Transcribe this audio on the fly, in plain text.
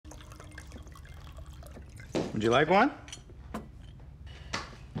Would you like one?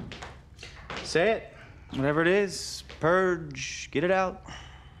 Say it. Whatever it is, purge, get it out.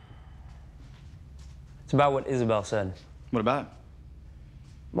 It's about what Isobel said. What about it?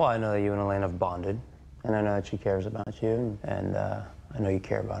 Well, I know that you and Elena have bonded, and I know that she cares about you, and I know you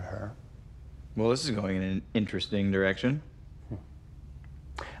care about her. Well, this is going in an interesting direction.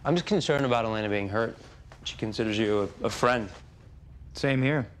 I'm just concerned about Elena being hurt. She considers you a friend. Same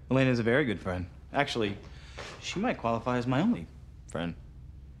here. Elena's a very good friend. Actually, she might qualify as my only friend.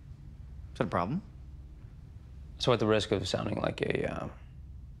 Is that a problem? So at the risk of sounding like a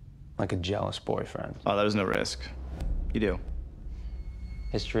jealous boyfriend. Oh, there's no risk. You do.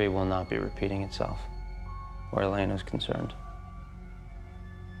 History will not be repeating itself where Elena's concerned.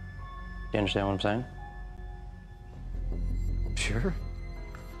 You understand what I'm saying? Sure.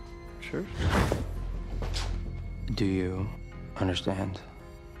 Sure. Do you understand?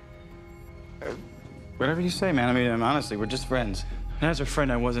 Whatever you say, man. I mean, honestly, we're just friends. And as her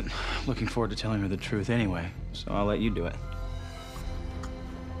friend, I wasn't looking forward to telling her the truth anyway, so I'll let you do it.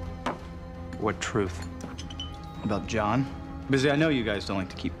 What truth? About John? Because I know you guys don't like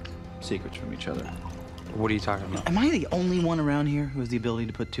to keep secrets from each other. What are you talking about? Am I the only one around here who has the ability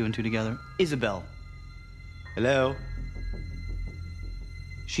to put two and two together? Isobel. Hello?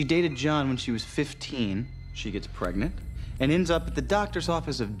 She dated John when she was 15. She gets pregnant and ends up at the doctor's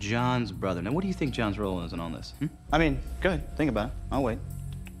office of John's brother. Now, what do you think John's role is in all this? I mean, go ahead. Think about it. I'll wait.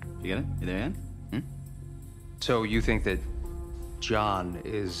 You get it? You there yet? So you think that John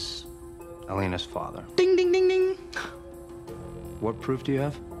is Elena's father? Ding, ding, ding, ding. What proof do you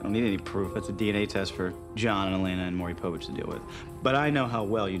have? I don't need any proof. That's a DNA test for John and Elena and Maury Povich to deal with. But I know how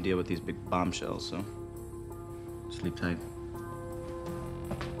well you deal with these big bombshells, so sleep tight.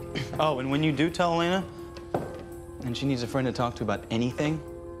 Oh, and when you do tell Elena, and she needs a friend to talk to about anything,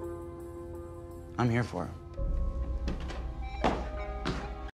 I'm here for her.